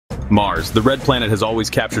Mars, the red planet, has always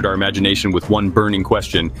captured our imagination with one burning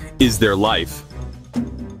question: is there life?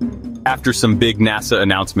 After some big NASA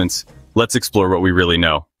announcements, let's explore what we really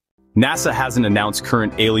know. NASA hasn't announced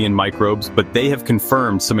current alien microbes, but they have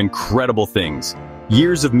confirmed some incredible things.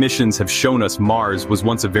 Years of missions have shown us Mars was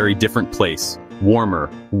once a very different place. Warmer,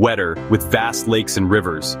 wetter, with vast lakes and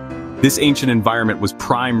rivers. This ancient environment was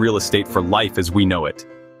prime real estate for life as we know it.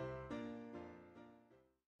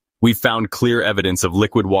 We've found clear evidence of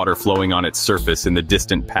liquid water flowing on its surface in the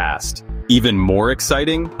distant past. Even more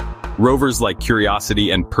exciting? Rovers like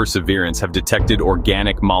Curiosity and Perseverance have detected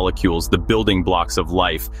organic molecules, the building blocks of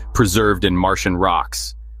life, preserved in Martian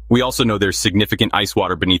rocks. We also know there's significant ice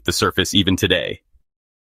water beneath the surface even today.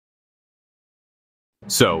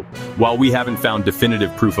 So, while we haven't found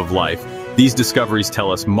definitive proof of life, these discoveries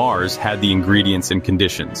tell us Mars had the ingredients and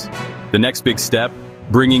conditions. The next big step?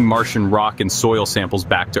 Bringing Martian rock and soil samples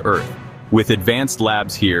back to Earth. With advanced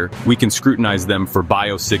labs here, we can scrutinize them for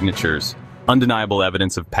biosignatures, undeniable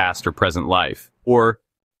evidence of past or present life. Or,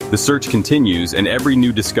 the search continues, and every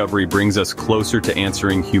new discovery brings us closer to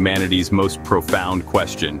answering humanity's most profound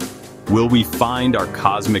question. Will we find our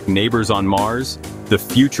cosmic neighbors on Mars? The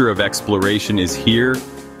future of exploration is here.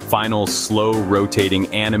 Final,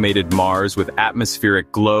 slow-rotating animated Mars with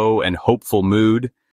atmospheric glow and hopeful mood.